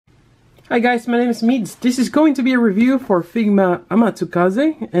Hi guys, my name is Meads. This is going to be a review for Figma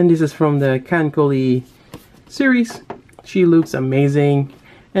Amatsukaze, and this is from the Colle series. She looks amazing,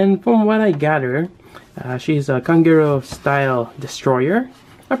 and from what I gather, she's a Kangaroo style destroyer,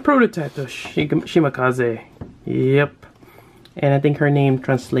 a prototype of Shimakaze. Yep, and I think her name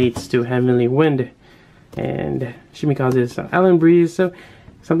translates to Heavenly Wind, and Shimakaze is Island Breeze, so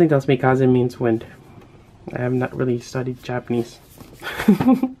something tells me Kaze means wind. I have not really studied Japanese.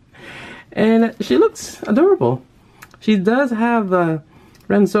 And she looks adorable. She does have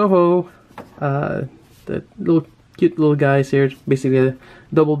Rensoho, the little cute little guys here, basically the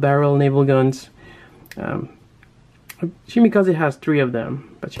double barrel naval guns. Shimakaze has 3 of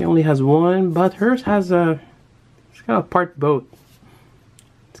them, but she only has 1, but hers has it's kind of part boat.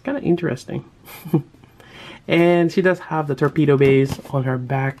 It's kind of interesting. And she does have the torpedo bays on her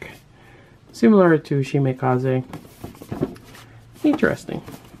back, similar to Shimakaze. Interesting.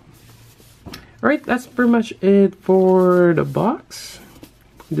 Alright, that's pretty much it for the box.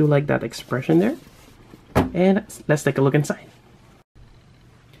 I do like that expression there. And let's take a look inside.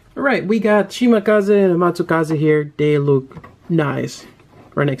 Alright, we got Shimakaze and Amatsukaze here. They look nice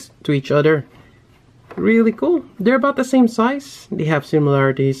right next to each other. Really cool. They're about the same size. They have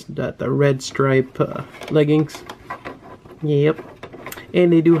similarities, that the red stripe leggings. Yep.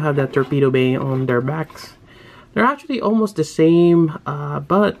 And they do have that torpedo bay on their backs. They're actually almost the same,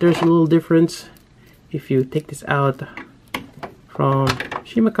 but there's a little difference. If you take this out from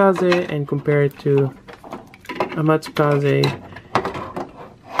Shimakaze and compare it to Amatsukaze,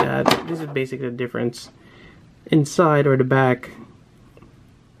 this is basically the difference. Inside or the back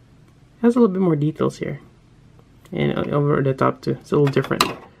has a little bit more details here, and over the top too, it's a little different.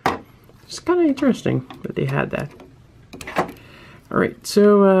 It's kind of interesting that they had that. Alright,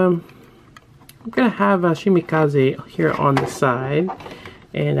 so I'm gonna have Shimakaze here on the side,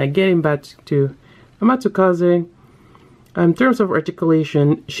 and getting back to Amatsukaze. In terms of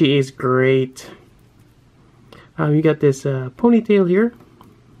articulation, she is great. You got this ponytail here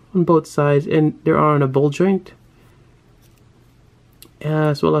on both sides, and they are on a ball joint,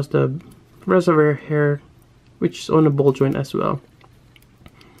 as well as the rest of her hair, which is on a ball joint as well.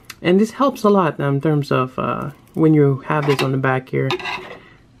 And this helps a lot in terms of when you have this on the back here.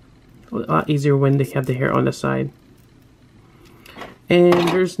 A lot easier when they have the hair on the side. And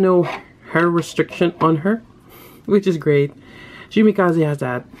there's no hair restriction on her, which is great. Shimakaze has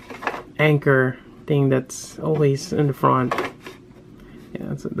that anchor thing that's always in the front.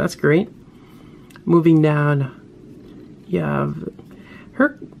 Yeah, so that's great. Moving down, you have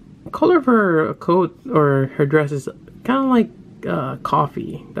her color of her coat or her dress is kind of like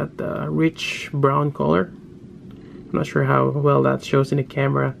coffee, that rich brown color. I'm not sure how well that shows in the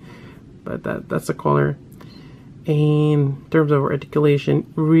camera, but that's the color. And in terms of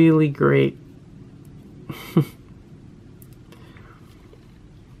articulation, really great.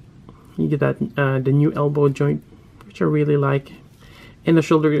 You get that the new elbow joint, which I really like, and the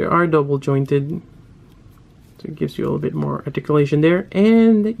shoulder are double jointed, so it gives you a little bit more articulation there.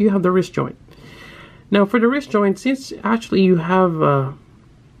 And you have the wrist joint. Now for the wrist joint, since actually you have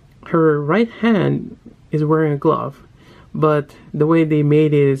her right hand is wearing a glove, but the way they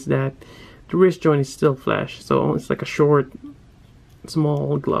made it is that the wrist joint is still flesh, so it's like a short,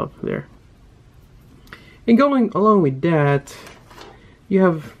 small glove there. And going along with that, you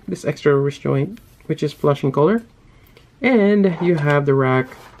have this extra wrist joint, which is flush in color, and you have the rack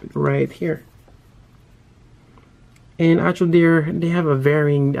right here. And actually, they have a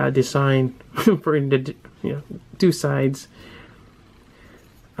varying design for the 2 sides.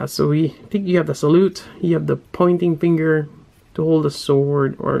 So we think you have the salute, you have the pointing finger to hold a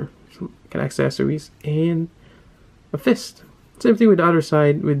sword or some kind of accessories, and a fist. Same thing with the other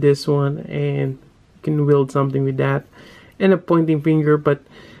side with this one, and you can wield something with that, and a pointing finger, but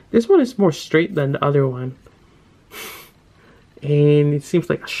this one is more straight than the other one. And it seems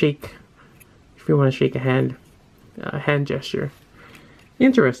like a shake, if you want to shake a hand gesture.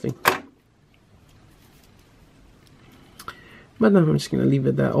 Interesting. But I'm just going to leave it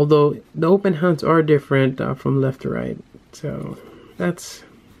at that, although the open hands are different from left to right, so that's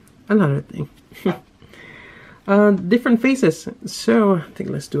another thing. Different faces, so I think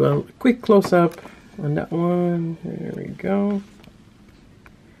let's do a quick close-up on that one. There we go.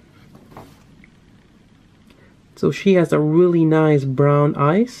 So she has a really nice brown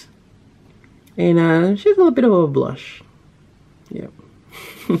eyes, and she has a little bit of a blush. Yep.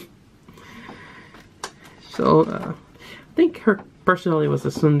 So I think her personality was a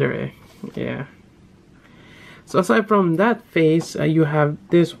tsundere. Yeah. So aside from that face, you have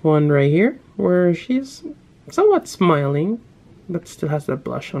this one right here, where she's somewhat smiling, but still has that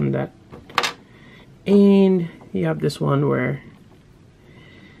blush on that. And you have this one where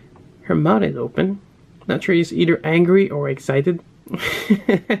her mouth is open. Not sure he's either angry or excited.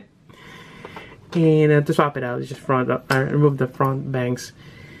 And to swap it out, just remove the front bangs.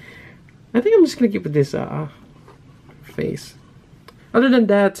 I think I'm just gonna keep with this face. Other than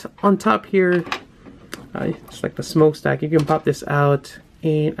that, on top here, it's like the smokestack. You can pop this out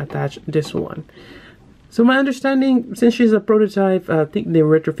and attach this one. So my understanding, since she's a prototype, I think they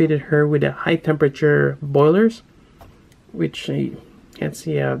retrofitted her with a high temperature boilers, which you can't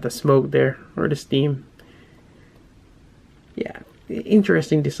see the smoke there or the steam. Yeah,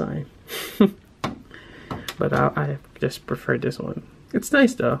 interesting design. But I just prefer this one. It's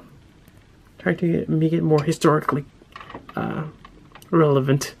nice though. Try to make it more historically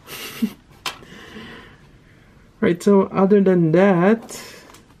relevant. Right, so other than that,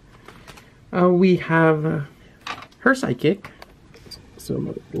 we have her sidekick. Zoom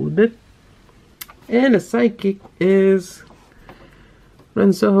out a little bit. And the sidekick is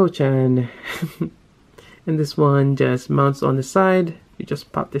Rensoho-chan. And this one just mounts on the side. You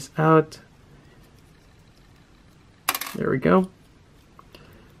just pop this out. There we go.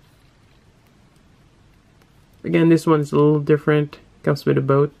 Again, this one's a little different. Comes with a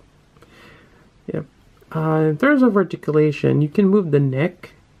boat. Yep. In terms of articulation, you can move the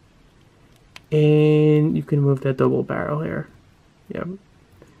neck. And you can move that double barrel here. Yep.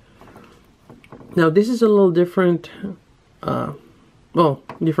 Now this is a little different. Well,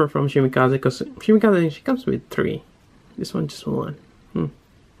 different from Shimikaze, because Shimikaze, she comes with 3. This one just 1.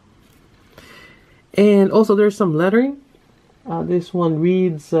 And also there's some lettering. This one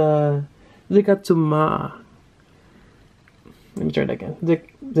reads Zekatsuma. Let me try that again.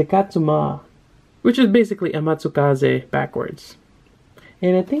 Zekatsuma, which is basically Amatsukaze backwards.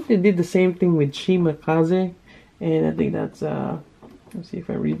 And I think they did the same thing with Shimikaze. And I think that's let's see if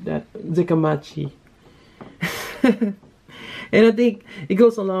I read that. Zekamachi. And I think it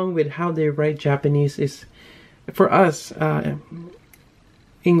goes along with how they write Japanese. Is for us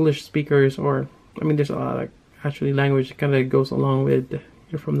English speakers, or I mean, there's a lot of actually language that kind of goes along with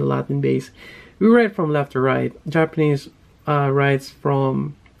from the Latin base. We write from left to right. Japanese writes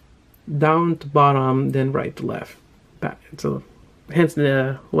from down to bottom, then right to left. So hence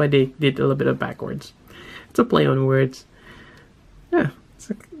why they did a little bit of backwards. It's a play on words. Yeah,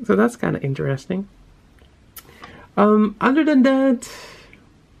 so that's kind of interesting. Other than that,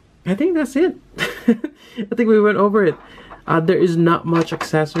 I think that's it. I think we went over it. There is not much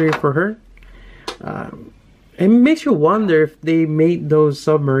accessory for her. It makes you wonder if they made those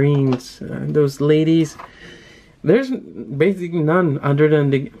submarines, those ladies. There's basically none other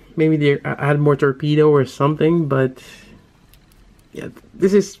than maybe they add more torpedo or something. But yeah,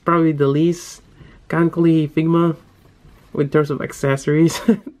 this is probably the least Kankuli Figma in terms of accessories.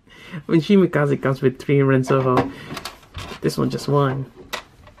 When Shimikaze comes with 3 Rensoho, this one just 1.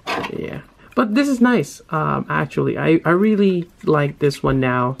 Yeah, but this is nice. Actually, I really like this one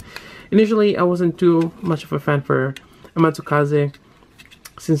now. Initially, I wasn't too much of a fan for Amatsukaze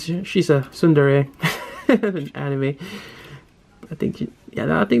since she's a tsundere in anime. I think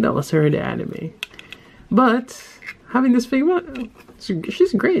that was her in the anime. But having this Figma,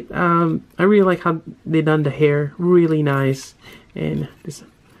 she's great. I really like how they done the hair, really nice, and this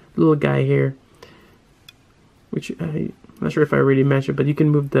little guy here, which I'm not sure if I already mentioned, but you can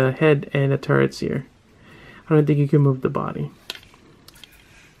move the head and the turrets here. I don't think you can move the body.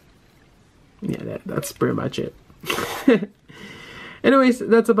 Yeah, that's pretty much it. Anyways,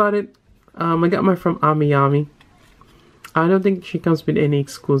 that's about it. I got mine from Amiyami. I don't think she comes with any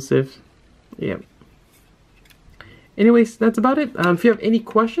exclusives. Yeah. Anyways, that's about it. If you have any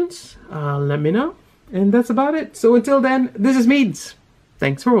questions, let me know. And that's about it. So until then, this is Meads.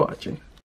 Thanks for watching.